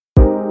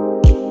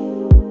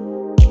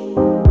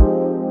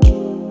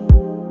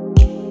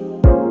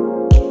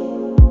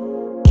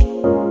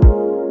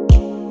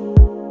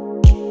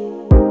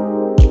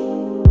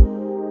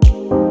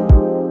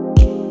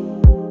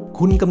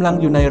คุณกำลัง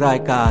อยู่ในรา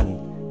ยการ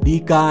ดี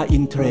กาอิ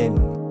นเทรน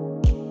ด์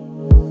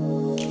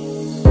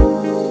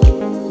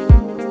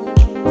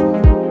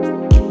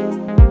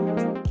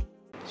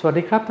สวัส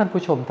ดีครับท่าน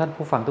ผู้ชมท่าน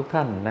ผู้ฟังทุกท่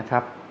านนะครั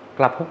บ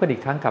กลับพบกันอี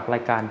กครั้งกับรา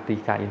ยการดี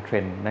กาอินเทร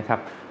นด์นะครับ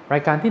รา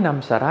ยการที่น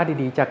ำสาระ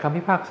ดีๆจากคำ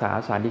พิพากษา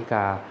ศาลฎีก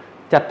า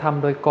จัดท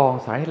ำโดยกอง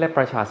สารนิเทศและป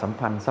ระชาสัม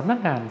พันธ์สำนัก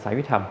งานสาย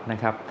วิธรรมนะ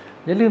ครับ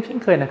อย่าลืมเช่น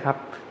เคยนะครับ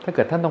ถ้าเ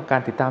กิดท่านต้องการ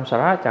ติดตามสา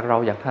ระจากเรา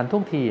อย่างทันท่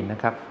วงทีน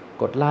ะครับ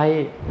กดไล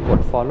ค์ก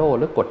ด Follow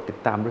หรือกดติด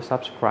ตามหรือ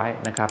Subscribe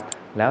นะครับ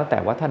แล้วแต่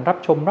ว่าท่านรับ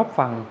ชมรับ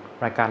ฟัง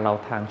รายการเรา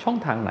ทางช่อง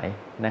ทางไหน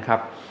นะครับ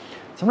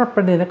สำหรับป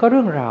ระเด็นและก็เ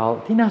รื่องราว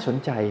ที่น่าสน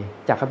ใจ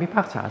จากคำพิพ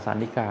ากษาศาล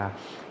ฎีกา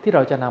ที่เร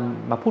าจะน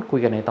ำมาพูดคุย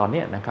กันในตอน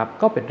นี้นะครับ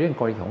ก็เป็นเรื่อง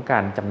กรณีของกา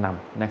รจำน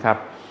ำนะครับ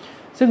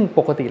ซึ่งป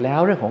กติแล้ว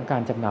เรื่องของกา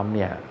รจำนำเ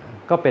นี่ย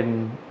ก็เป็น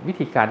วิ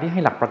ธีการที่ใ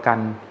ห้หลักประกัน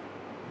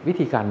วิ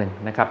ธีการหนึ่ง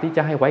นะครับที่จ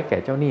ะให้ไว้แก่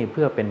เจ้าหนี้เ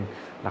พื่อเป็น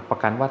หลักประ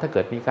กันว่าถ้าเ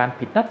กิดมีการ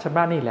ผิดนัดชำร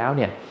ะหนี้แล้ว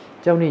เนี่ย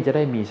เจ้าหนี้จะไ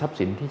ด้มีทรัพย์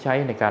สินที่ใช้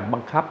ในการบั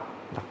งคับ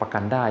หลักประกั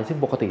นได้ซึ่ง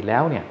ปกติแล้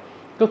วเนี่ย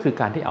ก็คือ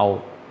การที่เอา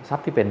ทรัพ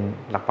ย์ที่เป็น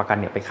หลักประกัน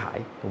เนี่ยไปขาย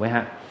ถูกไหมฮ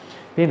ะ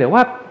เพียงแต่ว่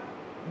า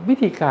วิ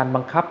ธีการ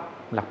บังคับ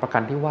หลักประกั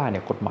นที่ว่าเนี่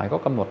ยกฎหมายก็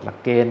กำหนดหลัก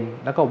เกณฑ์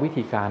แล้วก็วิ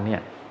ธีการเนี่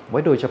ยไว้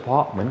โดยเฉพา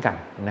ะเหมือนกัน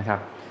นะครับ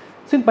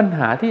ซึ่งปัญห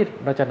าที่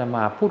เราจะนำม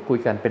าพูดคุย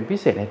กันเป็นพิ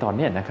เศษในตอน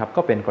นี้นะครับ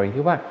ก็เป็นกรณี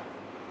ที่ว่า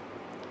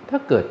ถ้า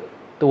เกิด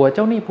ตัวเ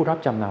จ้าหนี้ผู้รับ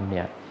จำนำเ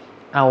นี่ย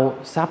เอา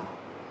ทรัพย์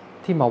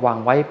ที่มาวาง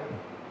ไว้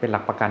เป็นหลั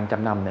กประกันจ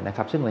ำนำเนี่ยนะค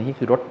รับซึ่งในที่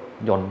คือรถ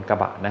ยนต์กระ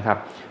บะนะครับ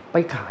ไป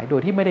ขายโด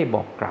ยที่ไม่ได้บ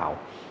อกกล่าว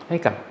ให้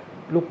กับ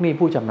ลูกหนี้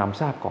ผู้จำน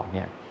ำทราบก่อนเ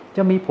นี่ยจ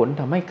ะมีผล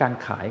ทำให้การ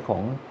ขายขอ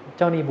งเ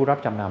จ้าหนี้ผู้รับ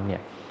จำนำเนี่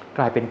ยก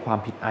ลายเป็นความ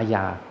ผิดอาญ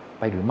า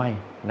ไปหรือไม่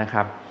นะค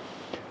รับ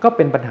ก็เ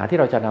ป็นปัญหาที่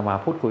เราจะนำมา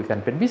พูดคุยกัน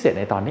เป็นพิเศษ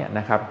ในตอนนี้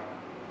นะครับ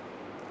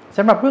ส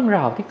ำหรับเรื่องร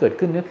าวที่เกิด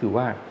ขึ้นก็คือ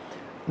ว่า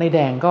ในแด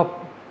งก็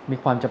มี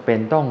ความจำเป็น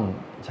ต้อง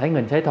ใช้เ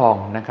งินใช้ทอง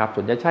นะครับส่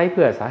วนจะใช้เ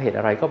พื่อสาเหตุ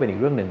อะไรก็เป็นอีก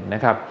เรื่องหนึ่งน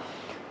ะครับ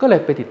ก็เล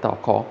ยไปติดต่อ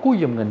ขอกู้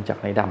ยืมเงินจาก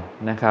นายด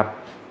ำนะครับ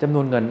จำน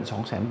วนเงิน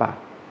 200,000 บาท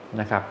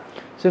นะครับ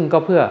ซึ่งก็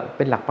เพื่อเ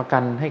ป็นหลักประกั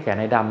นให้แก่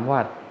นายดำว่า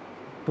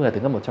เมื่อถึ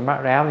งกำหนดชำระ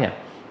แล้วเนี่ย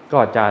ก็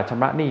จะช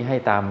ำระหนี้ให้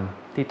ตาม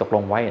ที่ตกล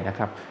งไว้นะค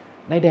รับ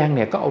นายแดงเ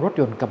นี่ยก็เอารถ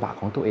ยนต์กระบะ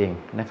ของตัวเอง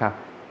นะครับ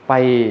ไป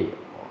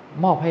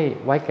มอบให้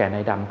ไว้แก่น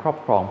ายดำครอบ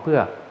ครองเพื่อ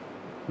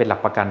เป็นหลัก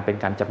ประกันเป็น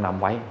การจำน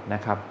ำไว้น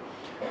ะครับ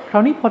ครา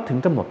วนี้พอถึง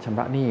กำหนดชำ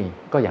ระหนี้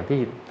ก็อย่างที่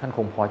ท่านค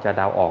งพอจะเ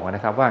ดาออกน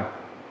ะครับว่า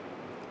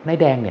นาย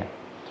แดงเนี่ย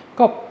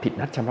ก็ผิด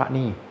นัดชำระห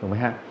นี้ถูกไหม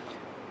ฮะ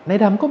นาย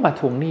ดำก็มา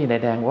ทวงหนี้นา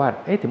ยแดงว่า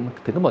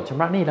ถึงกำหนดช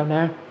ำระหนี้แล้วน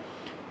ะ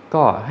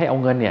ก็ให้เอา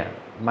เงินเนี่ย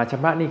มาช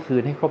ำระหนี้คื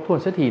นให้ครบถ้วน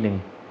สักทีหนึ่ง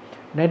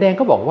นายแดง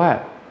ก็บอกว่า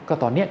ก็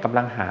ตอนนี้กำ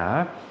ลังหา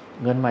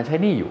เงินมาใช้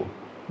หนี้อยู่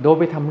โดย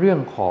ไปทำเรื่อง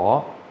ขอ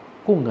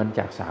กู้เงินจ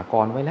ากสหก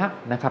รณ์ไว้แล้ว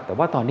นะครับแต่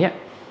ว่าตอนนี้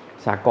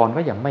สหกรณ์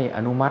ก็ยังไม่อ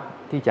นุมัติ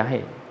ที่จะให้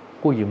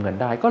กู้ยืมเงิน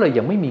ได้ก็เลย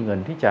ยังไม่มีเงิน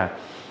ที่จะ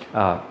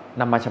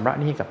นำมาชำระ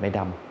หนี้กับนายด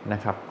ำน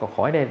ะครับก็ข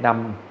อให้นายด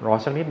ำรอ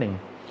สักนิดหนึ่ง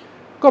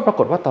ก็ปรา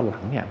กฏว่าตอนห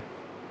ลังเนี่ย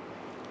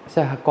ส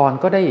หกรณ์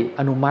ก็ได้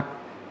อนุมัติ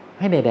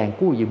ให้นายแดง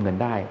กู้ยืมเงิน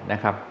ได้นะ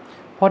ครับ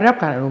พอได้รับ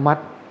การอนุมั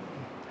ติ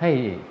ให้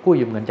กู้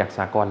ยืมเงินจากส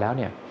หกรณ์แล้วเ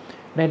นี่ย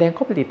นายแดง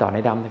ก็ไปติดต่อน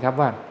ายดำนะครับ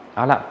ว่าเอ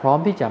าละพร้อม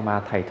ที่จะมา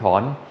ไถ่ถอ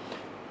น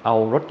เอา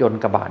รถยนต์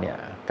กระบะเนี่ย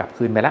กลับ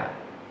คืนไปแล้ว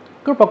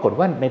ก็ปรากฏ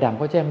ว่านายด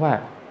ำก็แจ้งว่า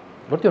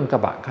รถยนต์กร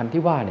ะบะคัน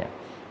ที่ว่าเนี่ย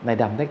นาย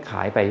ดำได้ข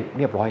ายไปเ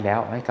รียบร้อยแล้ว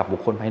ให้กับบุค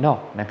คลภายนอก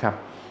นะครับ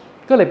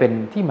ก็เลยเป็น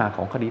ที่มาข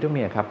องคดีเรื่อง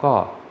นี้ครับก็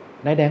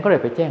นายแดงก็เล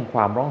ยไปแจ้งคว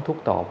ามร้องทุก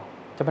ข์ต่อ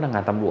เจ้าพนักง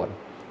านตำรวจ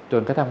จ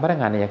นกระทั่งพนัก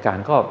งานอัยการ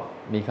ก็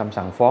มีคำ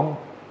สั่งฟ้อง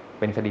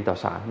เป็นคดีต่อ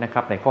ศาลนะค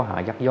รับในข้อหา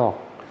ยักยอก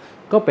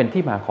ก็เป็น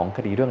ที่มาของค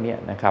ดีเรื่องนี้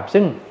นะครับ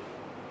ซึ่ง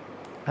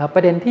ปร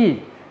ะเด็นที่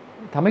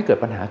ทำให้เกิด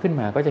ปัญหาขึ้น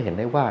มาก็จะเห็น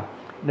ได้ว่า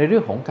ในเรื่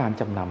องของการ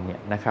จำนำเนี่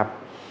ยนะครับ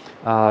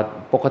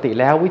ปกติ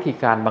แล้ววิธี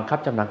การบังคับ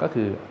จำนำก็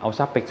คือเอาท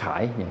รัพย์ไปขา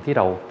ยอย่างที่เ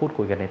ราพูด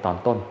คุยกันในตอน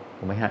ต้น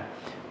ถูกไหมฮะ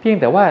เพียง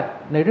แต่ว่า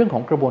ในเรื่องขอ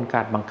งกระบวนกา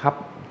รบังคับ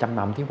จำ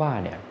นำที่ว่า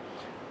เนี่ย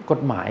กฎ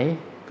หมาย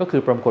ก็คื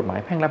อประมวลกฎหมาย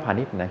แพ่งและพา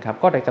ณิชย์นะครับ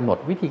ก็ได้กำหนด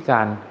วิธีก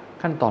าร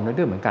ขั้นตอน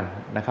ด้วยเหมือนกัน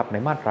นะครับใน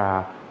มาตรา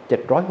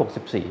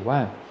764ว่า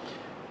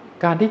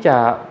การที่จะ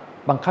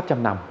บังคับจ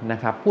ำนำนะ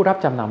ครับผู้รับ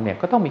จำนำเนี่ย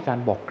ก็ต้องมีการ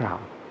บอกกล่าว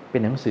เป็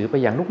นหนังสือไป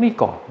ยังลูกหนี้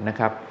ก่อนนะ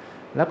ครับ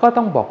แล้วก็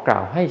ต้องบอกกล่า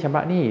วให้ชำร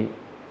ะหนี้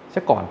ซ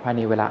ะก่อนภายใ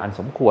นเวลาอัน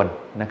สมควร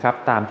นะครับ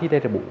ตามที่ได้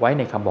ระบุไว้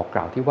ในคำบอกก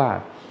ล่าวที่ว่า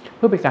เ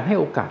พื่อเป็นการให้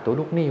โอกาสตัว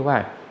ลูกหนี้ว่า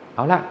เอ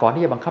าละก่อน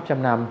ที่จะบังคับจ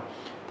ำน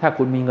ำถ้า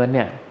คุณมีเงินเ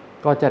นี่ย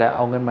ก็จะได้เอ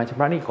าเงินมาช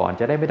ำระหนี้ก่อน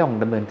จะได้ไม่ต้อง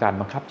ดำเนินการ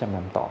บังคับจำน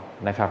ำต่อ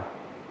นะครับ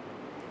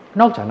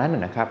นอกจากนั้นน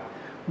ะครับ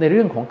ในเ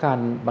รื่องของการ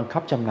บังคั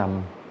บจำน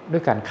ำด้ว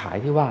ยการขาย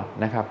ที่ว่า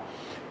นะครับ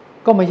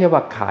ก็ไม่ใช่ว่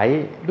าขาย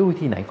ด้วยวิ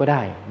ธีไหนก็ไ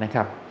ด้นะค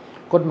รับ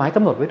กฎหมายก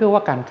ำหนดไว้ด้วยว่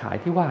าการขาย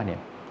ที่ว่าเนี่ย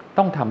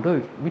ต้องทำด้วย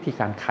วิธี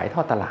การขายท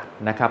อดตลาด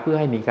นะครับเพื่อ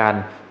ให้มีการ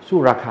สู้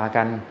ราคา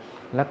กัน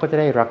แล้วก็จะ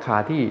ได้ราคา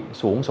ที่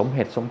สูงสมเห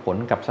ตุสมผล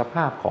กับสภ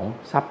าพของ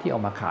ทรัพย์ที่เอา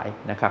มาขาย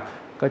นะครับ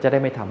ก็จะได้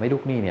ไม่ทำให้ลู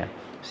กหนี้เนี่ย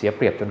เสียเป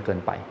รียบจนเกิน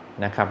ไป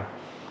นะครับ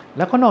แ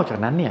ล้วก็นอกจาก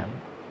นั้นเนี่ย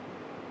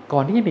ก่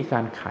อนที่จะมีกา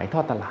รขายทอ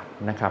ดตลาด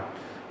นะครับ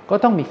ก็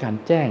ต้องมีการ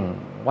แจ้ง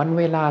วันเ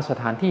วลาส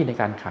ถานที่ใน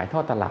การขายทอ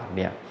ดตลาดเ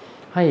นี่ย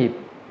ให้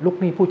ลูก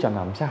หนี้ผู้จำน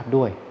ำทราบ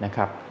ด้วยนะค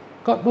รับ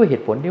ก็ด้วยเห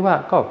ตุผลที่ว่า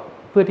ก็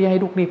เพื่อที่ให้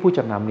ลูกหนี้ผู้จ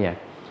ำนำเนี่ย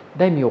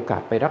ได้มีโอกา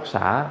สไปรักษ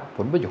าผ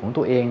ลประโยชน์ของ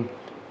ตัวเอง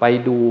ไป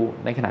ดู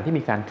ในขณะที่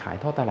มีการขาย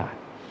ทอดตลาด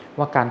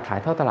ว่าการขาย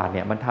ทอดตลาดเ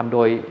นี่ยมันทำโด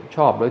ยช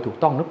อบโดยถูก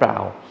ต้องหรือเปล่า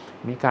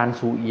มีการ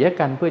สู่เอีย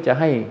กันเพื่อจะ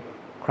ให้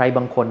ใครบ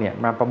างคนเนี่ย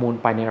มาประมูล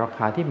ไปในราค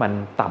าที่มัน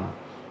ต่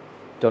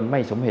ำจนไม่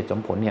สมเหตุสม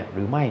ผลเนี่ยห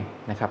รือไม่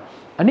นะครับ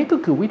อันนี้ก็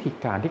คือวิธี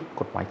การที่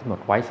กฎหมายกำหนด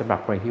ไว้สำหรับ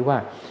กรณีที่ว่า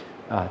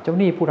เจ้า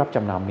หนี้ผู้รับจ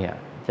ำนำเนี่ย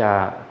จะ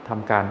ท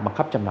ำการบัง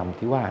คับจำนำ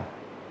ที่ว่า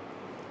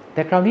แ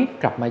ต่คราวนี้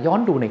กลับมาย้อน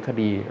ดูในค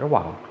ดีระหว่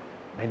าง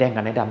นายแดง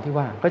กับนายดำที่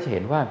ว่าก็จะเห็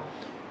นว่า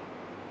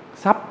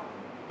ทรัพย์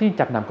ที่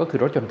จำนำก็คือ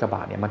รถยนต์กระบ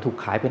ะเนี่ยมันถูก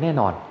ขายไปแน่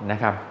นอนนะ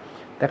ครับ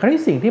แต่คราวนี้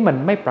สิ่งที่มัน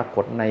ไม่ปราก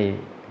ฏใน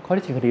ข้อเ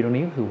ท็จจริงคดีตรง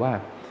นี้ก็คือว่า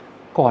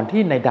ก่อน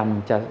ที่นายด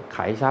ำจะข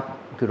ายทรัพย์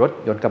คือรถ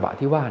ยนต์กระบะ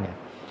ที่ว่าเนี่ย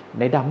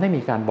นายดำได้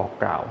มีการบอก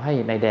กล่าวให้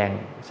นายแดง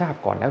ทราบ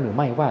ก่อนแล้วหรือ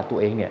ไม่ว่าตัว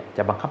เองเนี่ยจ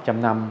ะบังคับจ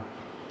ำน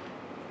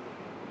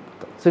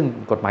ำซึ่ง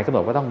กฎหมายกำหน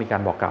ดว่าต้องมีกา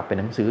รบอกกล่าวเป็น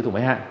หนังสือถูกไห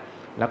มฮะ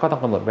แล้วก็ต้อ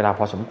งกำหนดเวลาพ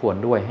อสมควร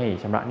ด้วยให้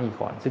ชำระหนี้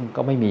ก่อนซึ่ง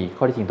ก็ไม่มี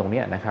ข้อเท็จจริงตรง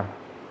นี้นะครับ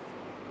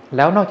แ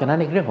ล้วนอกจากนั้น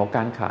ในเรื่องของก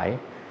ารขาย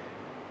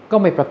ก็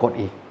ไม่ปรากฏ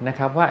อีกนะค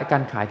รับว่ากา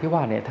รขายที่ว่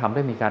าเนี่ยทำด้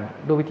ว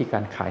ยวิธีกา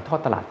รขายทอด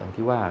ตลาดอย่าง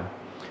ที่ว่า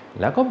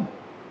แล้วก็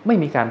ไม่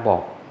มีการบอ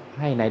ก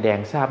ให้นายแดง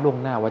ทราบล่วง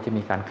หน้าว่าจะ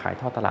มีการขาย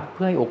ทอดตลาดเ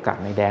พื่อให้โอกาส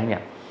นายแดงเนี่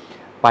ย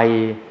ไป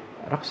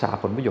รักษา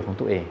ผลประโยชน์ของ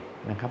ตัวเอง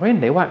นะครับเพราะฉะนั้น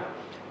เห็นว่า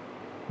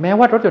แม้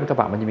ว่ารถยนต์กระ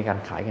บะมันจะมีการ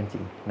ขายกันจริ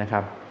งนะครั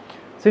บ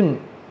ซึ่ง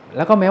แ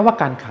ล้วก็แม้ว่า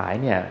การขาย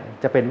เนี่ย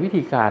จะเป็นวิ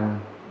ธีการ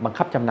บัง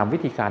คับจำนำวิ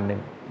ธีการหนึ่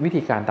งวิ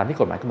ธีการตามที่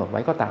กฎหมายกำหนดไ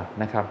ว้ก็ตาม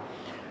นะครับ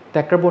แ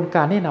ต่กระบวนก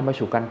ารที่นำมา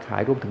สู่การขา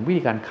ยรวมถึงวิ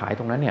ธีการขาย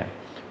ตรงนั้นเนี่ย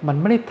มัน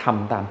ไม่ได้ท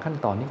ำตามขั้น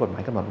ตอนที่กฎหมา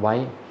ยกำหนดไว้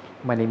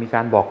ไม่ได้มีก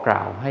ารบอกกล่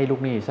าวให้ลูก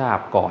หนี้ทราบ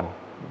ก่อน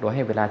โดยใ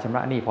ห้เวลาชำร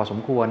ะหนี้พอสม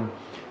ควร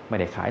ไม่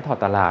ได้ขายทอด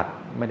ตลาด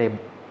ไม่ได้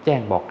แจ้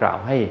งบอกกล่าว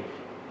ให้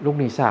ลูก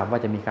หนี้ทราบว่า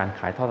จะมีการ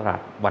ขายทอดตลาด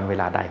วันเว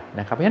ลาใด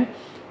นะครับเพราะฉะนั้น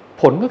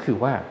ผลก็คือ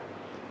ว่า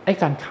ไอ้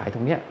การขายต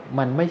รงนี้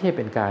มันไม่ใช่เ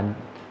ป็นการ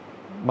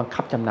บัง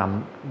คับจำน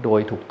ำโดย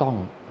ถูกต้อง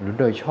หรือ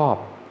โดยชอบ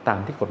ตาม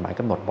ที่กฎหมาย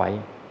กำหนดไว้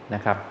น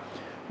ะครับเ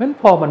พราะฉะนั้น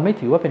พอมันไม่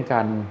ถือว่าเป็นก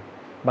าร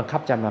บังคั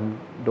บจำน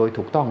ำโดย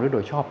ถูกต้องหรือโด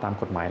ยชอบตาม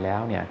กฎหมายแล้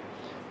วเนี่ย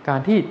การ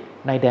ที่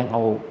นายแดงเอ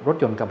ารถ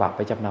ยนต์กระบะไ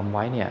ปจำนำไ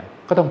ว้เนี่ย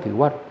ก็ต้องถือ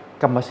ว่า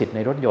กรรมสิทธิ์ใน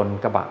รถยนต์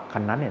กระบะคั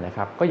นนั้นเนี่ยนะค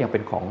รับก็ยังเป็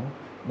นของ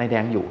นายแด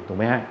งอยู่ถูกไ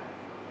หมฮะ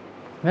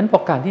งั้นพอ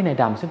การที่นาย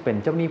ดำซึ่งเป็น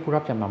เจ้าหนี้ผู้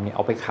รับจำนำเนี่ยเอ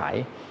าไปขาย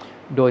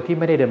โดยที่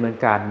ไม่ได้ดำเนิน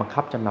การบัง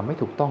คับจำนำไม่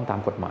ถูกต้องตาม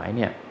กฎหมายเ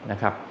นี่ยนะ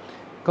ครับ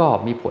ก็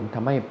มีผลท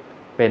ำให้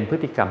เป็นพฤ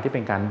ติกรรมที่เป็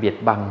นการเบียด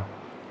บัง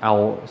เอา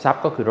ทรัพ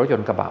ย์ก็คือรถย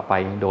นต์กระบะไป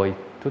โดย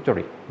ทุจ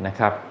ริตนะ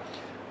ครับ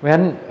เพราะฉะ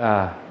นั้น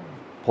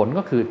ผล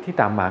ก็คือที่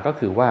ตามมาก็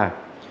คือว่า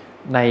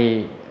ใน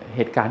เห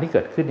ตุการณ์ที่เ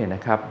กิดขึ้นเนี่ยน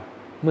ะครับ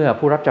เมื่อ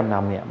ผู้รับจำน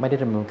ำเนี่ยไม่ได้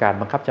ดำเนินการ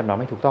บังคับจำนำ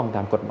ไม่ถูกต้องต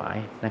ามกฎหมาย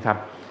นะครับ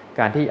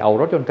การที่เอา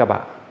รถยนต์กระบ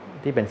ะ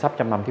ที่เป็นทรัพย์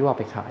จำนำที่ว่าไ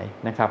ปขาย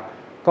นะครับ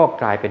ก็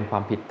กลายเป็นควา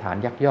มผิดฐาน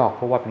ยักยอกเ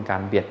พราะว่าเป็นกา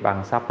รเบียดบัง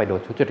ทรัพย์ไปโดย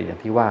ทุจริตอย่า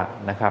งที่ว่า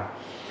นะครับ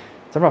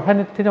สำหรับท่าน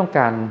ที่ต้องก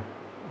าร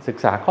ศึก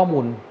ษาข้อมู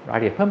ลรายล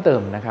ะเอียดเพิ่มเติ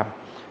มนะครับ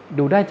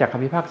ดูได้จากค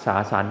ำพิพากษา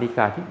ศาลฎีก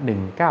าที่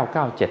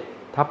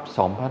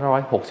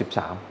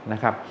 1997/2563 น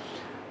ะครับ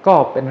ก็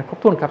เป็นครบ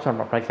ถ้วนครับสำห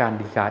รับรายการ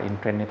ฎีกาอิน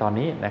เทรนด์ในตอน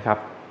นี้นะครับ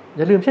อ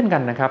ย่าลืมเช่นกั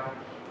นนะครับ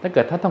ถ้าเ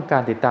กิดท่านต้องกา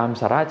รติดตาม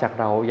สาระจาก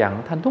เราอย่าง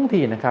ทันท่วง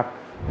ทีนะครับ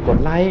กด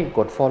ไลค์ก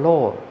ด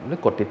Follow หรือ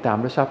กดติดตาม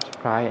หรือ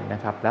Subscribe น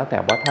ะครับแล้วแต่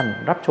ว่าท่าน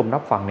รับชมรั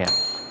บฟังเนี่ย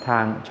ทา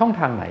งช่อง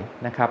ทางไหน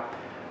นะครับ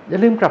อย่า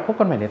ลืมกลับพบ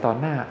กันใหม่ในตอน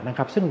หน้านะค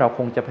รับซึ่งเราค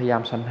งจะพยายา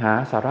มสรรหา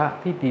สาระ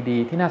ที่ดี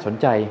ๆที่น่าสน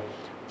ใจ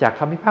จาก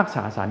คำพิพากษ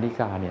าศาลฎี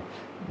กาเนี่ย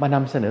มาน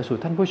ำเสนอสู่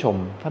ท่านผู้ชม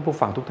ท่านผู้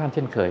ฟังทุกท่านเ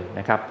ช่นเคย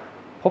นะครับ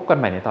พบกัน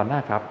ใหม่ในตอนหน้า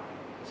ครับ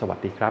สวัส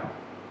ดีครับ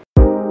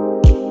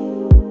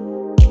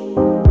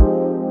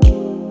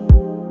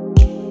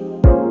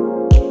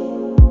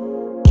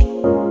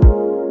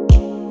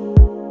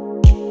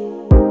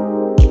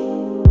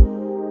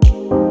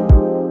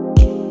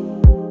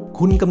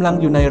คุณกำลัง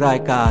อยู่ในราย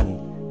การ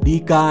ฎี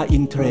กาอิ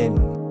นเทรน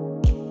ด์